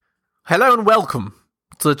Hello and welcome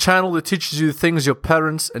to the channel that teaches you the things your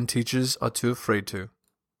parents and teachers are too afraid to.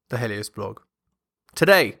 The Helios blog.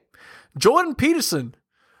 Today, Jordan Peterson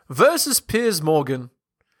versus Piers Morgan.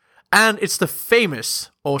 And it's the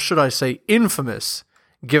famous, or should I say infamous,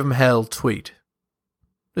 give 'em hell tweet.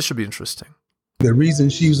 This should be interesting. The reason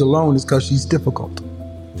she's alone is because she's difficult.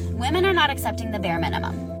 Women are not accepting the bare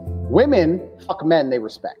minimum. Women fuck men they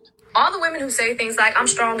respect. All the women who say things like, I'm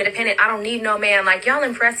strong, independent, I don't need no man, like, y'all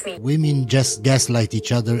impress me. Women just gaslight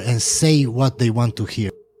each other and say what they want to hear.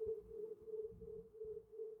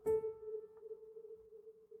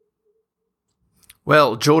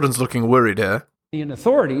 Well, Jordan's looking worried here. And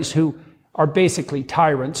authorities who are basically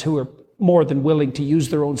tyrants who are more than willing to use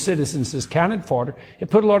their own citizens as cannon fodder, it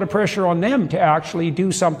put a lot of pressure on them to actually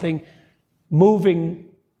do something moving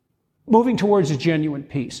towards a genuine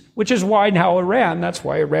peace, which is why now that's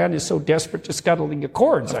why Iran is so desperate to scuttle the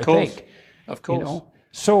Accords, I think. Of course. You know?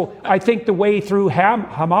 So I think the way through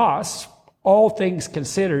Hamas, all things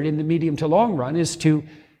considered in the medium to long run, is to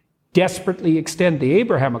desperately extend the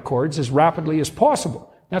Abraham Accords as rapidly as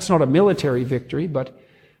possible. That's not a military victory, but,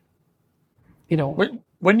 you know,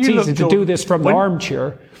 when you it's easy to do this from the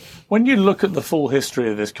armchair. When you look at the full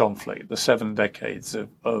history of this conflict, the 7 decades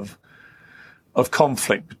of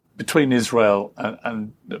conflict between Israel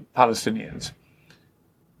and the Palestinians,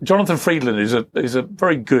 Jonathan Friedland is a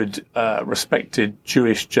very good, respected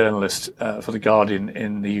Jewish journalist for The Guardian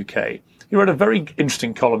in the UK. He wrote a very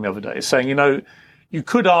interesting column the other day saying, you know, you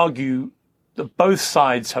could argue that both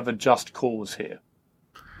sides have a just cause here.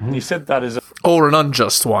 And he said that as Or an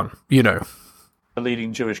unjust one, you know. a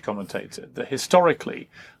leading Jewish commentator, that historically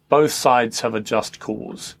both sides have a just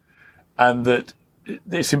cause, and that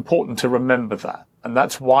it's important to remember that. And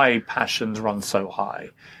that's why passions run so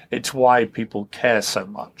high. It's why people care so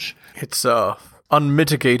much. It's a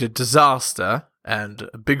unmitigated disaster and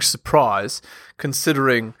a big surprise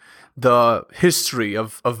considering the history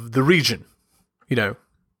of the region, you know.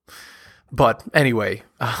 But anyway,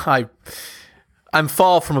 I'm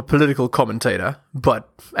far from a political commentator, but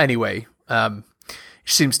anyway, it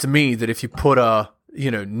seems to me that if you put a,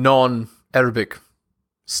 you know, non-Arabic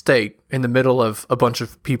state in the middle of a bunch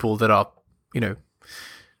of people that are, you know,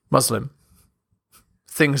 Muslim,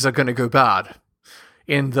 things are going to go bad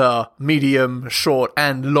in the medium, short,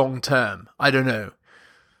 and long term. I don't know.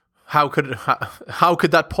 How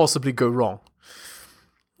could that possibly go wrong?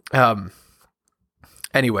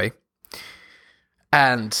 Anyway,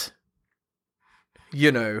 and,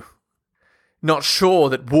 you know, not sure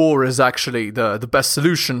that war is actually the best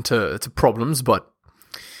solution to problems, but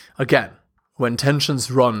again, when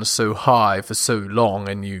tensions run so high for so long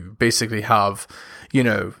and you basically have, you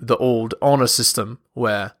know, the old honor system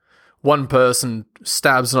where one person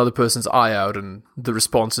stabs another person's eye out and the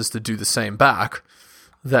response is to do the same back,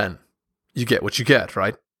 then you get what you get,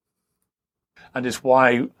 right? And it's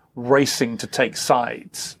why racing to take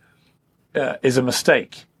sides is a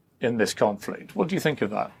mistake in this conflict. What do you think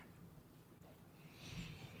of that?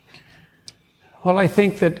 Well, I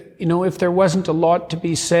think that, you know, if there wasn't a lot to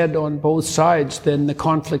be said on both sides, then the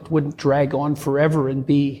conflict wouldn't drag on forever and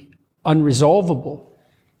be unresolvable.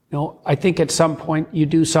 You know, I think at some point you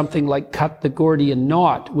do something like cut the Gordian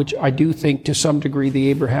knot, which I do think to some degree the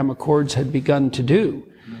Abraham Accords had begun to do.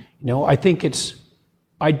 You know, I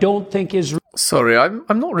don't think Israel... Sorry, I'm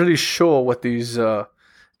not really sure what these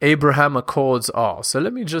Abraham Accords are. So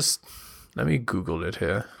let me Google it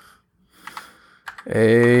here.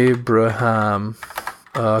 Abraham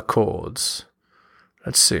Accords.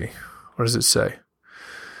 Let's see. What does it say?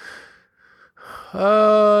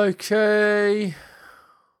 Okay.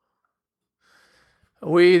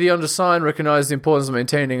 We, the undersigned, recognize the importance of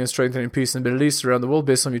maintaining and strengthening peace in the Middle East around the world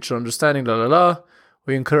based on mutual understanding,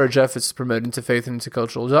 We encourage efforts to promote interfaith and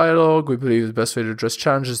intercultural dialogue. We believe the best way to address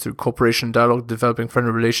challenges through cooperation and dialogue, developing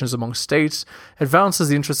friendly relations among states, advances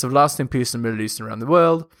the interests of lasting peace in the Middle East and around the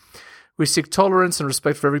world. We seek tolerance and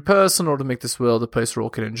respect for every person in order to make this world a place where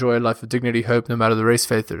all can enjoy a life of dignity, hope, no matter the race,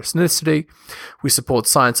 faith, or ethnicity. We support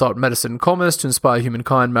science, art, medicine, and commerce to inspire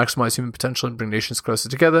humankind, maximize human potential, and bring nations closer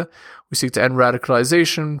together. We seek to end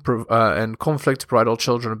radicalization and conflict to provide all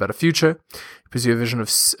children a better future. We pursue a vision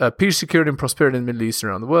of peace, security, and prosperity in the Middle East and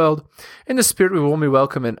around the world. In this spirit, we warmly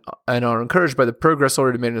welcome and are encouraged by the progress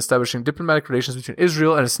already made in establishing diplomatic relations between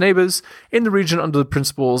Israel and its neighbors in the region under the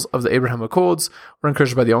principles of the Abraham Accords. We're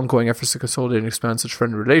encouraged by the ongoing efforts to consolidate and expand such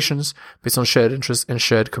friendly relations based on shared interests and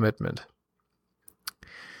shared commitment.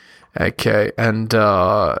 Okay, and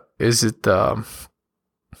is it the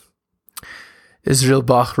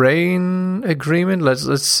Israel-Bahrain agreement?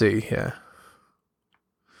 Let's see here.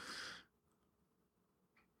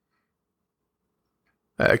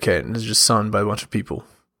 Okay, and it's just signed by a bunch of people.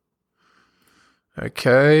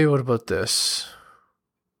 Okay, what about this?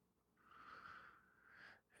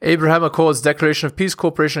 Abraham Accords Declaration of Peace,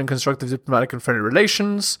 Cooperation, and Constructive Diplomatic and Friendly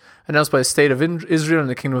Relations, announced by the State of Israel and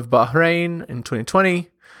the Kingdom of Bahrain in 2020.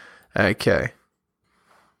 Okay,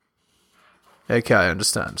 I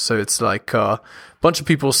understand. So it's like a bunch of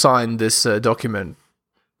people signed this document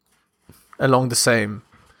along the same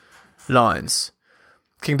lines.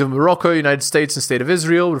 Kingdom of Morocco, United States, and State of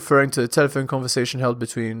Israel, referring to the telephone conversation held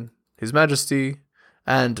between His Majesty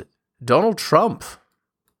and Donald Trump.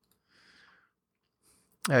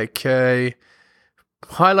 Okay.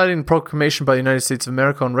 Highlighting proclamation by the United States of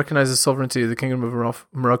America on recognizing the sovereignty of the Kingdom of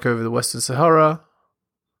Morocco over the Western Sahara.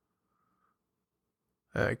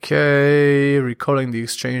 Okay. Recalling the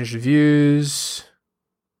exchanged views.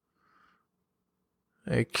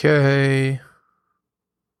 Okay.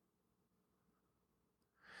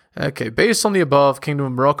 Based on the above, Kingdom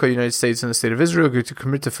of Morocco, United States, and the State of Israel agree to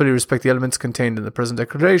commit to fully respect the elements contained in the present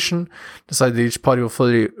declaration, decide that each party will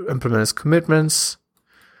fully implement its commitments.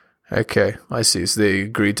 Okay, I see. So they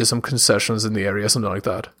agreed to some concessions in the area, something like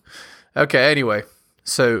that. Okay, anyway.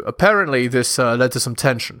 So apparently this led to some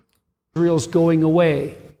tension. Israel's going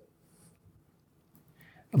away.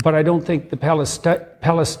 But I don't think the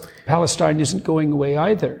Palestine isn't going away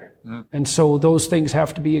either. And so those things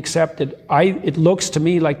have to be accepted. It looks to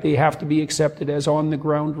me like they have to be accepted as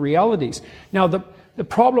on-the-ground realities. Now, the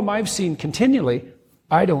problem I've seen continually,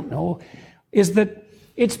 I don't know, is that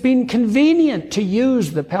it's been convenient to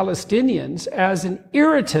use the Palestinians as an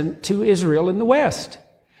irritant to Israel in the West.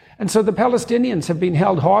 And so the Palestinians have been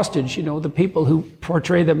held hostage. You know, the people who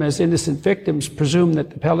portray them as innocent victims presume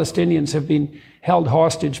that the Palestinians have been held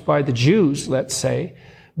hostage by the Jews, let's say.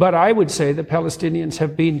 But I would say the Palestinians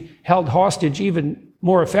have been held hostage even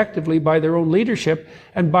more effectively by their own leadership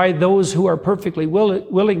and by those who are perfectly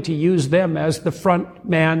willing to use them as the front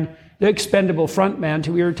man, the expendable front man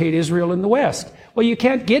to irritate Israel in the West. Well, you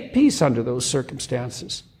can't get peace under those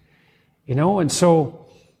circumstances. You know, and so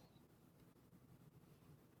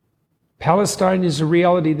Palestine is a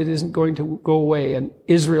reality that isn't going to go away, and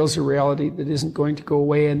Israel's a reality that isn't going to go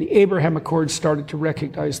away. And the Abraham Accords started to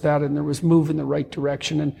recognize that, and there was move in the right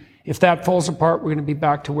direction. And if that falls apart, we're going to be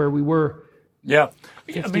back to where we were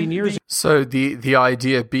 15 years ago. So the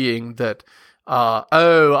idea being that,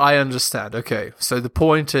 I understand. Okay, so the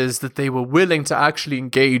point is that they were willing to actually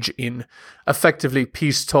engage in effectively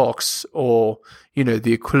peace talks, or, you know,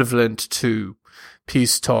 the equivalent to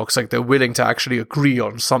peace talks, like they're willing to actually agree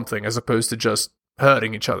on something as opposed to just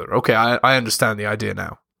hurting each other. Okay, I understand the idea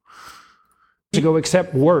now. To go,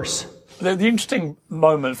 except worse. The interesting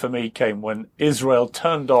moment for me came when Israel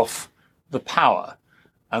turned off the power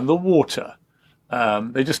and the water.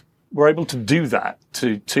 They just were able to do that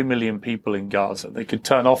to 2 million people in Gaza. They could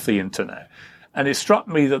turn off the internet. And it struck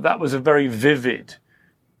me that that was a very vivid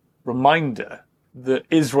reminder that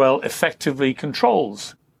Israel effectively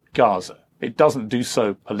controls Gaza. It doesn't do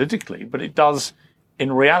so politically, but it does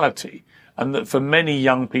in reality. And that for many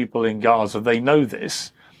young people in Gaza, they know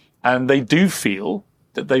this, and they do feel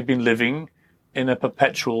that they've been living in a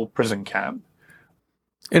perpetual prison camp.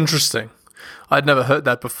 Interesting. I'd never heard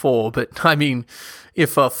that before, but I mean,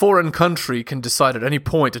 if a foreign country can decide at any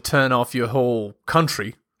point to turn off your whole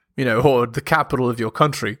country, you know, or the capital of your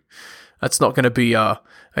country, that's not going to be,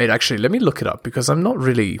 actually, let me look it up because I'm not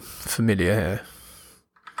really familiar here.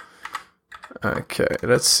 Okay,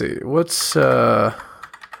 let's see. What's the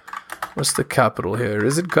capital here?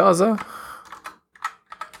 Is it Gaza?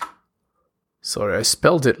 Sorry, I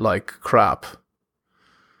spelled it like crap.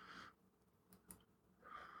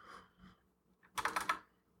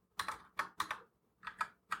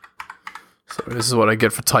 Sorry, this is what I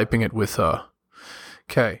get for typing it with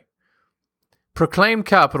Okay. Proclaimed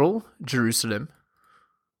capital, Jerusalem.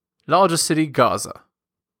 Largest city, Gaza.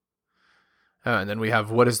 And then we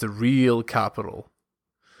have, what is the real capital?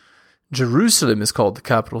 Jerusalem is called the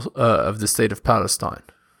capital of the state of Palestine.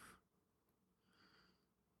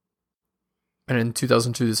 And in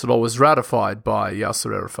 2002, this law was ratified by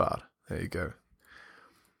Yasser Arafat. There you go.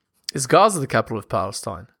 Is Gaza the capital of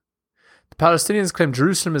Palestine? The Palestinians claim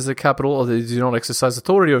Jerusalem is the capital, although they do not exercise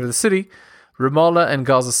authority over the city. Ramallah and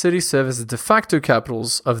Gaza City serve as the de facto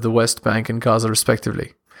capitals of the West Bank and Gaza,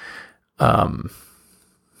 respectively.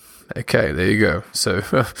 Okay, there you go. So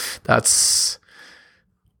that's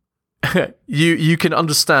you can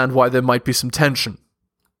understand why there might be some tension.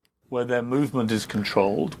 Where their movement is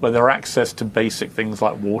controlled, where their access to basic things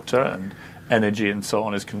like water and energy and so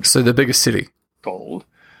on is controlled. So the biggest city.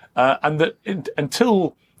 And that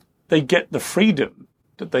until they get the freedom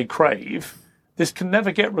that they crave, this can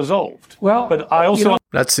never get resolved. Well, but I also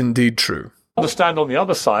That's indeed true. understand on the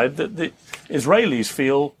other side that the Israelis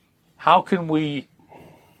feel, how can we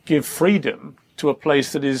give freedom to a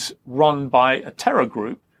place that is run by a terror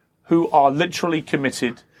group who are literally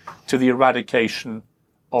committed to the eradication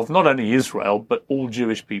of not only Israel, but all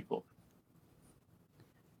Jewish people?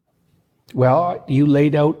 Well, you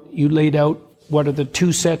laid out what are the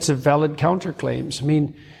two sets of valid counterclaims. I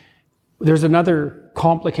mean, there's another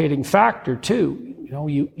complicating factor too.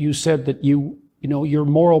 You said that your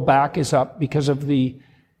moral back is up because of the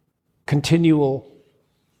continual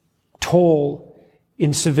toll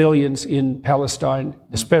in civilians in Palestine,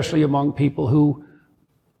 especially among people who,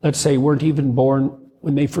 let's say, weren't even born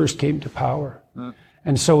when they first came to power.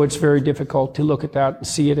 And so it's very difficult to look at that and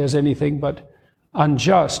see it as anything but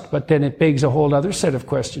unjust. But then it begs a whole other set of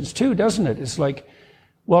questions too, doesn't it? It's like,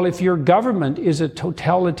 well, if your government is a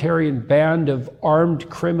totalitarian band of armed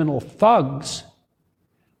criminal thugs,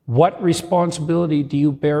 what responsibility do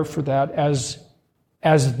you bear for that as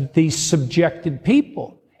the subjected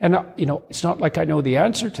people? And, it's not like I know the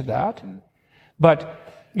answer to that. But,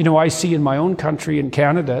 I see in my own country, in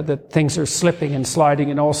Canada, that things are slipping and sliding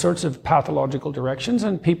in all sorts of pathological directions,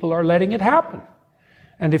 and people are letting it happen.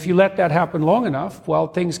 And if you let that happen long enough, well,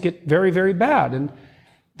 things get very, very bad. And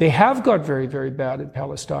they have got very, very bad in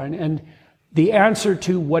Palestine. And the answer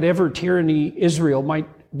to whatever tyranny Israel might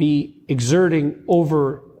be exerting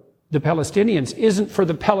over the Palestinians isn't for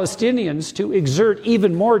the Palestinians to exert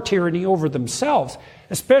even more tyranny over themselves,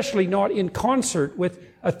 especially not in concert with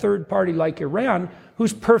a third party like Iran,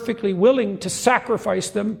 who's perfectly willing to sacrifice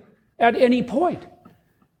them at any point.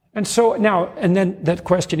 And so now, and then that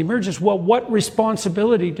question emerges, well, what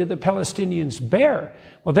responsibility do the Palestinians bear?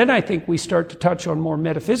 Well, then I think we start to touch on more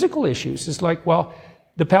metaphysical issues. It's like, well,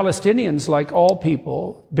 the Palestinians, like all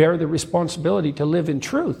people, bear the responsibility to live in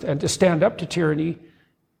truth and to stand up to tyranny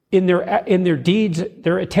in their deeds,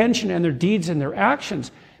 their attention and their deeds and their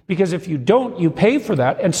actions. Because if you don't, you pay for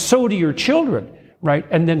that, and so do your children, right?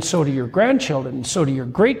 And then so do your grandchildren, and so do your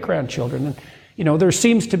great-grandchildren. And, there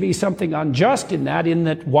seems to be something unjust in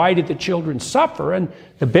that why did the children suffer? And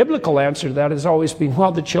the biblical answer to that has always been,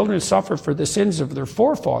 well, the children suffer for the sins of their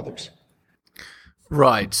forefathers.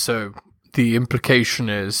 Right, so the implication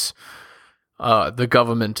is the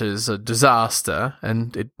government is a disaster,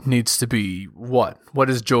 and it needs to be what? What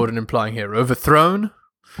is Jordan implying here? Overthrown?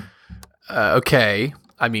 Okay,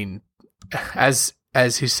 I mean, as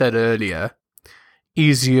he said earlier,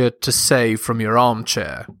 easier to say from your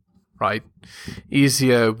armchair, right?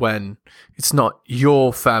 Easier when it's not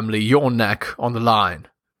your family, your neck on the line.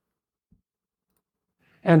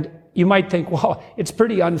 And you might think, well, it's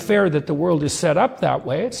pretty unfair that the world is set up that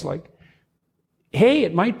way. It's like, hey,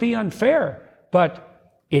 it might be unfair,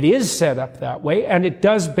 but it is set up that way, and it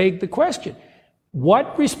does beg the question.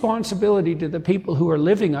 What responsibility do the people who are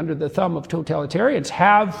living under the thumb of totalitarians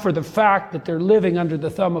have for the fact that they're living under the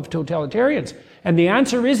thumb of totalitarians? And the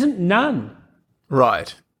answer isn't none.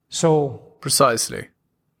 Right. So precisely.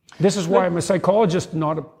 This is why I'm a psychologist,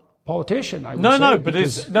 not a politician. I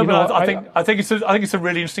think it's a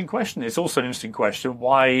really interesting question. It's also an interesting question.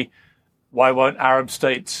 Why won't Arab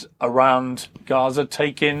states around Gaza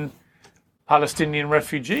take in Palestinian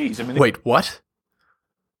refugees? I mean, wait, what?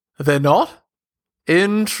 They're not?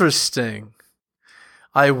 Interesting.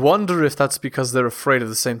 I wonder if that's because they're afraid of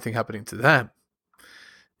the same thing happening to them.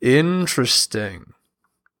 Interesting.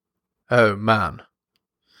 Oh, man.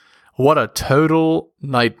 What a total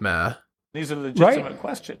nightmare. These are legitimate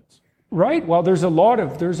questions. Right. Well, there's a lot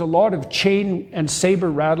of chain and saber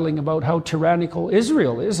rattling about how tyrannical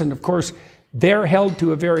Israel is. And of course, they're held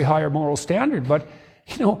to a very higher moral standard. But,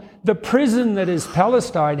 the prison that is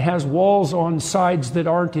Palestine has walls on sides that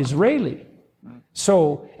aren't Israeli.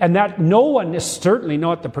 So, and that no one, certainly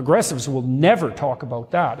not the progressives, will never talk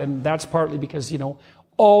about that. And that's partly because,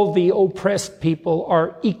 all the oppressed people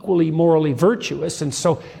are equally morally virtuous. And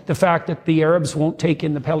so the fact that the Arabs won't take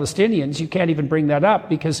in the Palestinians, you can't even bring that up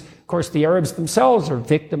because, of course, the Arabs themselves are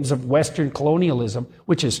victims of Western colonialism,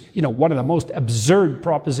 which is, one of the most absurd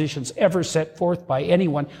propositions ever set forth by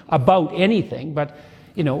anyone about anything. But,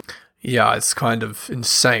 Yeah, it's kind of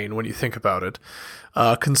insane when you think about it.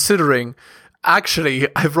 Considering... Actually,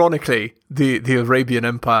 ironically, the Arabian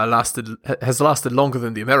Empire has lasted longer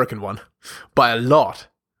than the American one by a lot,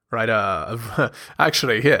 right?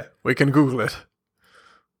 Actually, here we can Google it,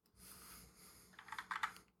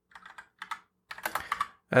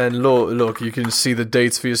 and look, you can see the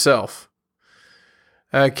dates for yourself.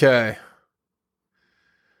 Okay.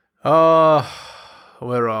 Where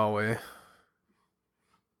are we?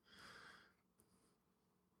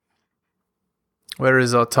 Where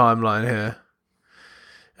is our timeline here?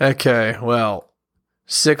 Okay, well,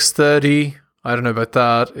 6:30. I don't know about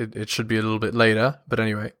that. It should be a little bit later, but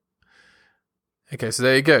anyway. Okay, so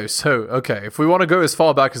there you go. So, okay, if we want to go as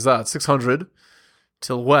far back as that, 600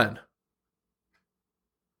 till when?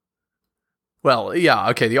 Well, yeah,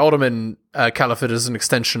 okay, the Ottoman Caliphate is an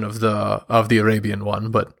extension of the Arabian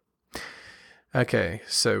one, but okay,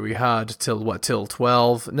 so we had till what? Till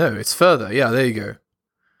 12? No, it's further. Yeah, there you go.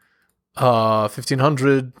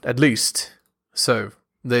 1500 at least. So,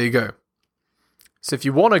 there you go. So if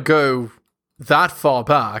you want to go that far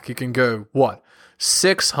back, you can go, what?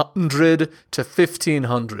 600 to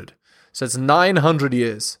 1500. So it's 900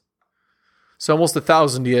 years. So almost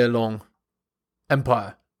 1,000-year long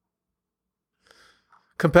empire.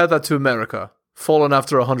 Compare that to America, fallen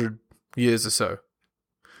after 100 years or so.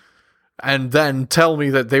 And then tell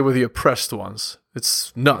me that they were the oppressed ones.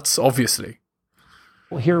 It's nuts, obviously.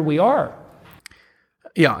 Well, here we are.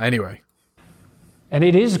 Yeah, anyway. And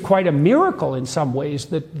it is quite a miracle in some ways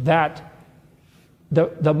that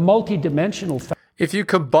the multidimensional fact. If you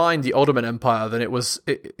combine the Ottoman Empire, then it was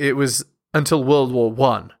until World War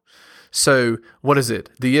One. So what is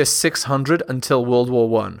it? The year 600 until World War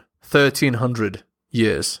One, 1300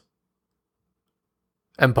 years.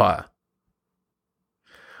 Empire.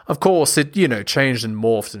 Of course, it changed and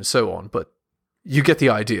morphed and so on, but you get the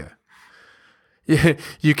idea.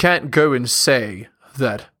 You can't go and say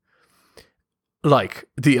that, like,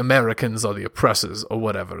 the Americans are the oppressors or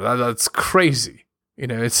whatever. That's crazy.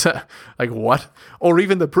 It's like, what? Or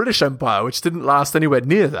even the British Empire, which didn't last anywhere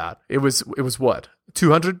near that. It was what?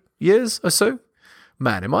 200 years or so?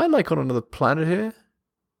 Man, am I like on another planet here?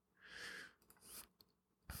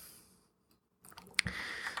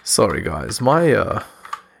 Sorry, guys. My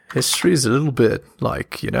history is a little bit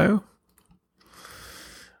like, a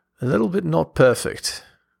little bit not perfect.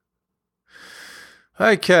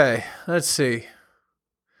 Okay, let's see.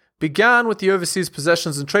 Began with the overseas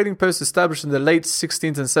possessions and trading posts established in the late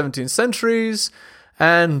 16th and 17th centuries,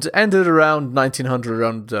 and ended around 1900,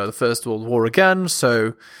 around the First World War again.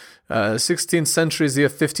 So 16th century is the year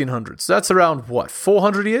 1500. So that's around, what,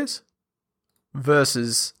 400 years?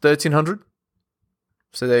 Versus 1300?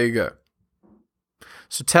 So there you go.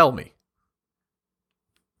 So tell me.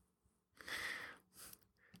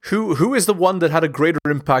 Who is the one that had a greater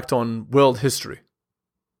impact on world history?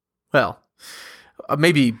 Well,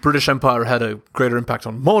 maybe British Empire had a greater impact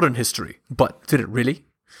on modern history, but did it really?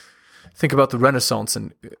 Think about the Renaissance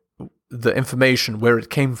and the information where it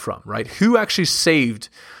came from, right? Who actually saved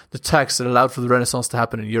the text that allowed for the Renaissance to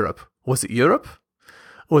happen in Europe? Was it Europe?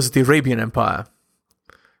 Or was it the Arabian Empire?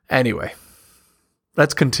 Anyway,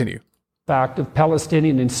 let's continue. Fact of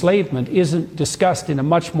Palestinian enslavement isn't discussed in a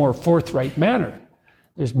much more forthright manner.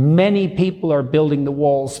 There's many people are building the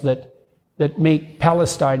walls that make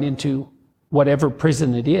Palestine into whatever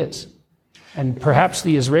prison it is. And perhaps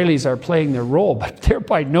the Israelis are playing their role, but they're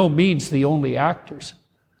by no means the only actors.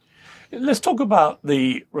 Let's talk about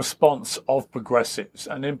the response of progressives,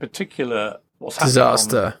 and in particular, what's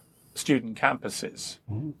happening on student campuses,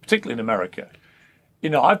 particularly in America.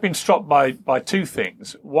 I've been struck by two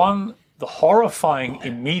things. One, the horrifying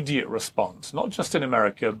immediate response, not just in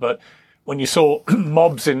America, but when you saw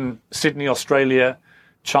mobs in Sydney, Australia,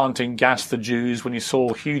 chanting "Gas the Jews," when you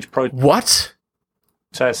saw huge protests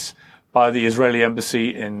by the Israeli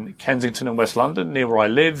embassy in Kensington and West London, near where I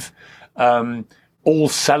live, all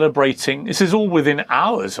celebrating. This is all within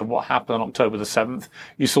hours of what happened on October the 7th.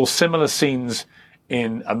 You saw similar scenes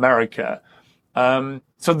in America.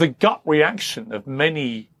 So the gut reaction of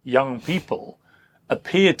many young people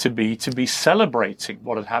appeared to be celebrating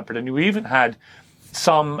what had happened. And you even had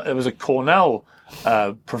there was a Cornell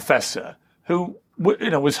professor who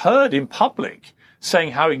was heard in public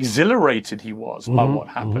saying how exhilarated he was by what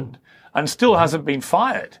happened, and still hasn't been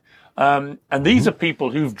fired. And these are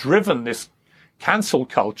people who've driven this cancel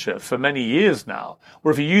culture for many years now,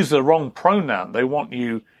 where if you use the wrong pronoun, they want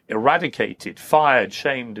you eradicated, fired,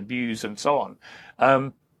 shamed, abused, and so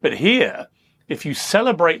on. But here, if you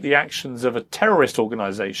celebrate the actions of a terrorist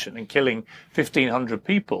organization and killing 1,500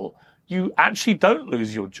 people, you actually don't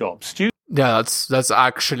lose your job. Yeah, that's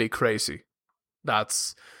actually crazy.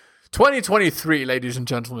 That's 2023, ladies and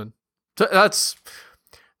gentlemen.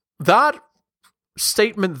 That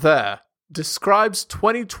statement there describes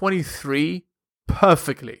 2023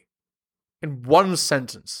 perfectly in one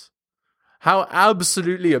sentence. How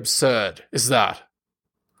absolutely absurd is that?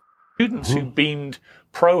 Students who beamed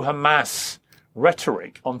pro-Hamas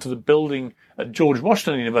rhetoric onto the building at George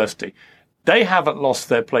Washington University, they haven't lost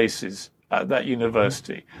their places at that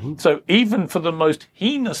university. So even for the most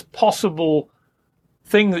heinous possible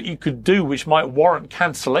thing that you could do, which might warrant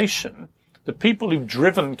cancellation, the people who've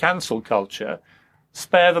driven cancel culture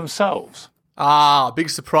spare themselves. Ah, big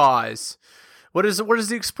surprise. What is it? What is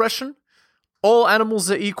the expression? All animals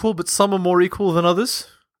are equal, but some are more equal than others?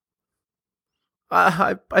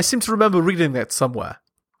 I seem to remember reading that somewhere.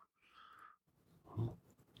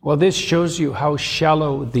 Well, this shows you how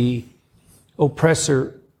shallow the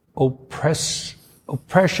oppressor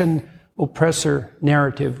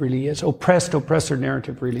narrative really is. Oppressor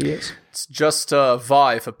narrative really is. It's just a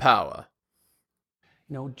vie for power.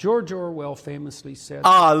 George Orwell famously said...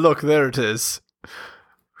 Ah, look, there it is.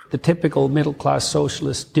 The typical middle-class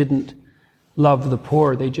socialist didn't love the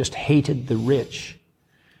poor, they just hated the rich.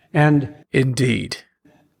 And indeed,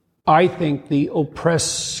 I think the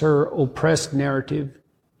oppressor-oppressed narrative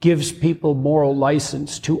gives people moral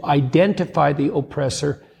license to identify the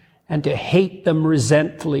oppressor and to hate them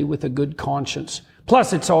resentfully with a good conscience.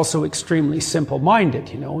 Plus, it's also extremely simple-minded,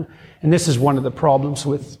 and this is one of the problems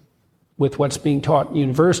with what's being taught in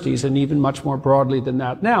universities, and even much more broadly than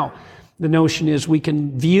that now. The notion is we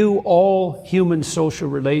can view all human social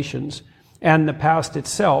relations and the past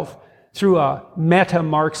itself through a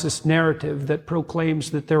meta-Marxist narrative that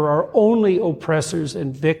proclaims that there are only oppressors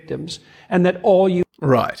and victims, and that all you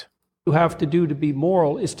have to do to be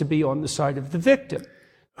moral is to be on the side of the victim.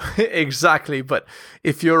 Exactly, but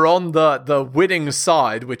if you're on the winning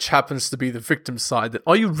side, which happens to be the victim side, then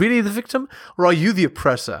are you really the victim or are you the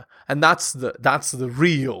oppressor? And there's the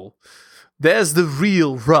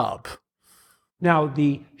real rub. Now,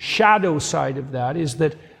 the shadow side of that is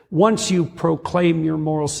that once you proclaim your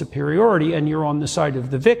moral superiority and you're on the side of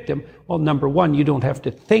the victim, well, number one, you don't have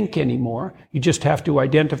to think anymore. You just have to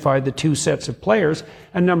identify the two sets of players.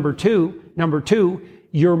 And number two,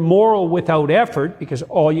 you're moral without effort because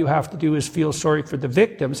all you have to do is feel sorry for the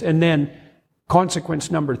victims. And then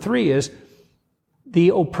consequence number three is the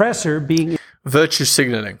oppressor being virtue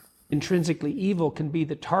signaling. Intrinsically evil can be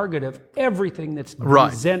the target of everything that's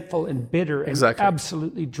resentful and bitter and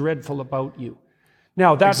absolutely dreadful about you.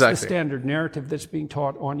 Now, that's the standard narrative that's being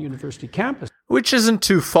taught on university campus. Which isn't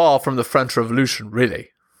too far from the French Revolution,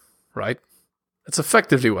 really, right? It's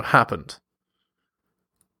effectively what happened.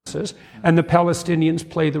 And the Palestinians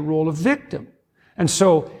play the role of victim. And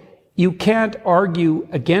so you can't argue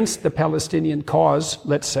against the Palestinian cause,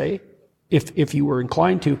 let's say, if you were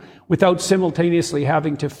inclined to, without simultaneously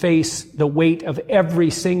having to face the weight of every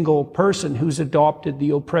single person who's adopted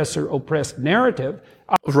the oppressor-oppressed narrative.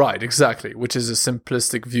 Right, exactly, which is a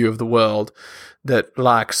simplistic view of the world that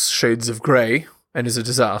lacks shades of grey and is a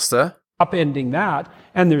disaster. Upending that,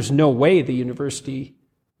 and there's no way the university,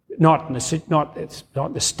 not in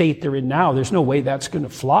the state they're in now, there's no way that's going to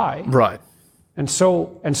fly. Right. And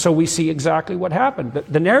so we see exactly what happened.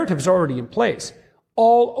 The narrative's already in place.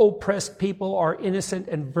 All oppressed people are innocent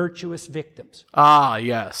and virtuous victims. Ah,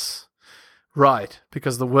 yes. Right,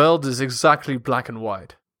 because the world is exactly black and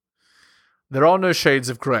white. There are no shades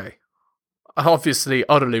of grey. Obviously,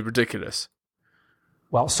 utterly ridiculous.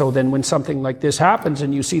 Well, so then when something like this happens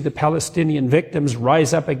and you see the Palestinian victims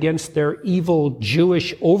rise up against their evil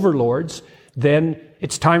Jewish overlords, then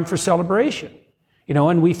it's time for celebration.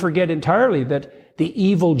 And we forget entirely that the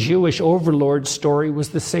evil Jewish overlord story was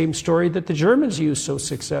the same story that the Germans used so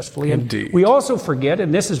successfully. Indeed. And we also forget,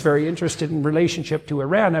 and this is very interesting in relationship to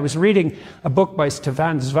Iran. I was reading a book by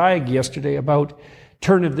Stefan Zweig yesterday about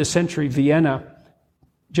turn of the century Vienna,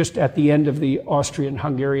 just at the end of the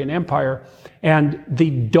Austrian-Hungarian Empire, and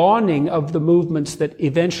the dawning of the movements that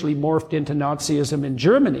eventually morphed into Nazism in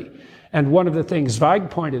Germany. And one of the things Zweig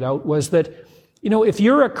pointed out was that, if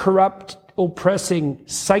you're a corrupt, oppressing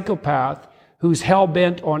psychopath who's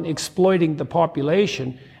hell-bent on exploiting the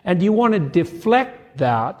population, and you want to deflect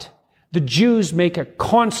that, the Jews make a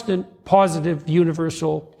constant, positive,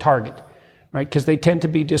 universal target, right? Because they tend to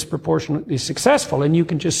be disproportionately successful. And you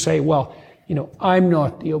can just say, well, I'm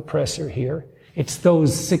not the oppressor here. It's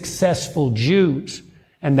those successful Jews.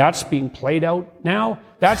 And that's being played out now.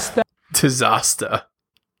 That's the disaster.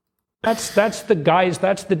 That's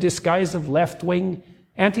the disguise of left-wing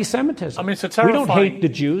anti-Semitism. I mean, it's a terrifying... We don't hate the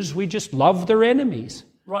Jews, we just love their enemies.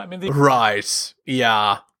 Right, Right,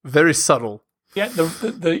 yeah. Very subtle. Yeah,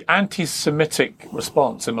 the anti-Semitic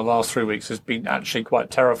response in the last 3 weeks has been actually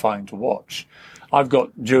quite terrifying to watch. I've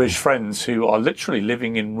got Jewish friends who are literally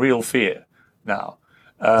living in real fear now.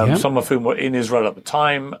 Some of whom were in Israel at the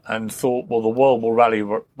time and thought, well, the world will rally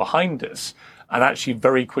behind us, and actually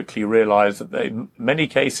very quickly realized that in many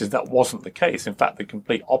cases that wasn't the case. In fact, the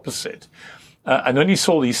complete opposite. And then you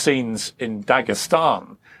saw these scenes in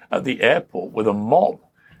Dagestan at the airport with a mob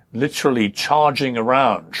literally charging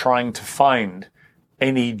around trying to find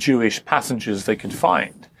any Jewish passengers they could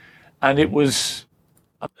find. And it was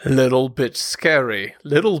A little bit scary.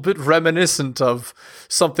 Little bit reminiscent of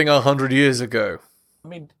something 100 years ago. I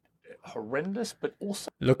mean, horrendous, but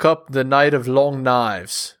also... Look up The Night of Long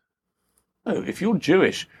Knives. No, if you're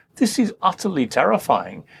Jewish, this is utterly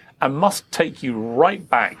terrifying and must take you right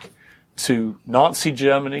back to Nazi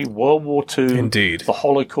Germany, World War II, Indeed. The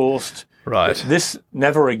Holocaust. Right. This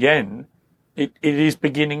never again. It is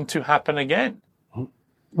beginning to happen again.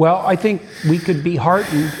 Well, I think we could be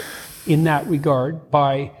heartened in that regard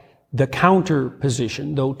by the counter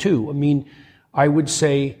position, though, too. I mean, I would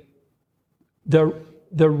say the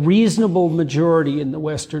reasonable majority in the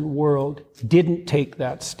Western world didn't take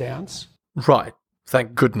that stance. Right.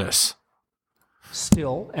 Thank goodness.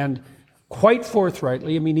 Still, and quite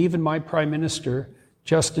forthrightly, I mean, even my Prime Minister,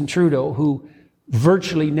 Justin Trudeau, who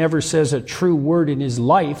virtually never says a true word in his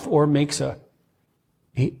life or makes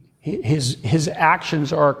his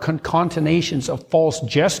actions are concatenations of false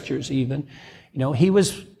gestures even. You know,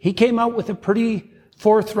 he came out with a pretty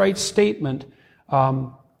forthright statement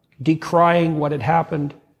decrying what had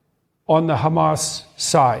happened on the Hamas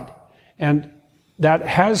side. And that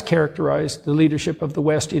has characterized the leadership of the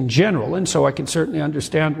West in general. And so I can certainly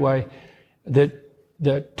understand why the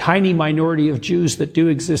tiny minority of Jews that do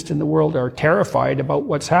exist in the world are terrified about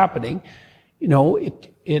what's happening. You know,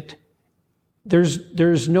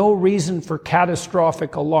 there's no reason for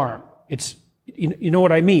catastrophic alarm. It's, you know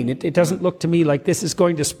what I mean? It doesn't look to me like this is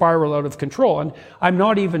going to spiral out of control. And I'm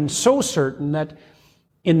not even so certain that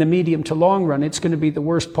in the medium to long run, it's going to be the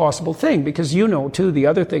worst possible thing. Because you know, too, the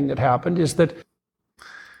other thing that happened is that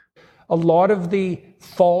a lot of the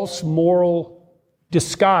false moral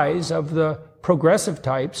disguise of the progressive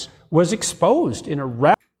types was exposed in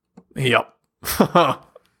a Yep.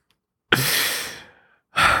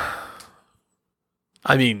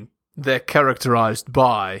 I mean, they're characterized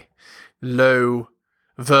by low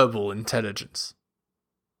verbal intelligence.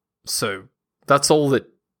 So that's all that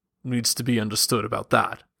needs to be understood about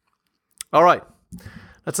that. All right,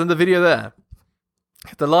 let's end the video there.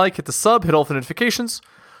 Hit the like, hit the sub, hit all the notifications.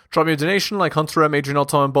 Drop me a donation like Hunter M, Adrian,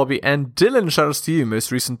 Tom, and Bobby, and Dylan. Shoutouts to you,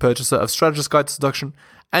 most recent purchaser of Strategist Guide to Seduction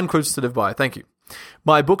and Quotes to Live By. Thank you.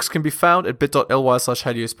 My books can be found at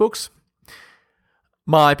bit.ly/Helios Books.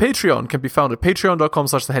 My Patreon can be found at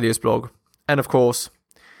patreon.com/theheliosblog. And of course,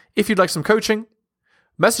 if you'd like some coaching,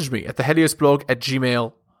 message me at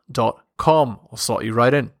theheliosblog@gmail.com. I'll slot you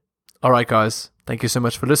right in. All right, guys. Thank you so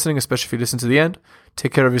much for listening, especially if you listen to the end.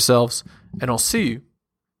 Take care of yourselves, and I'll see you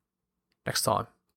next time.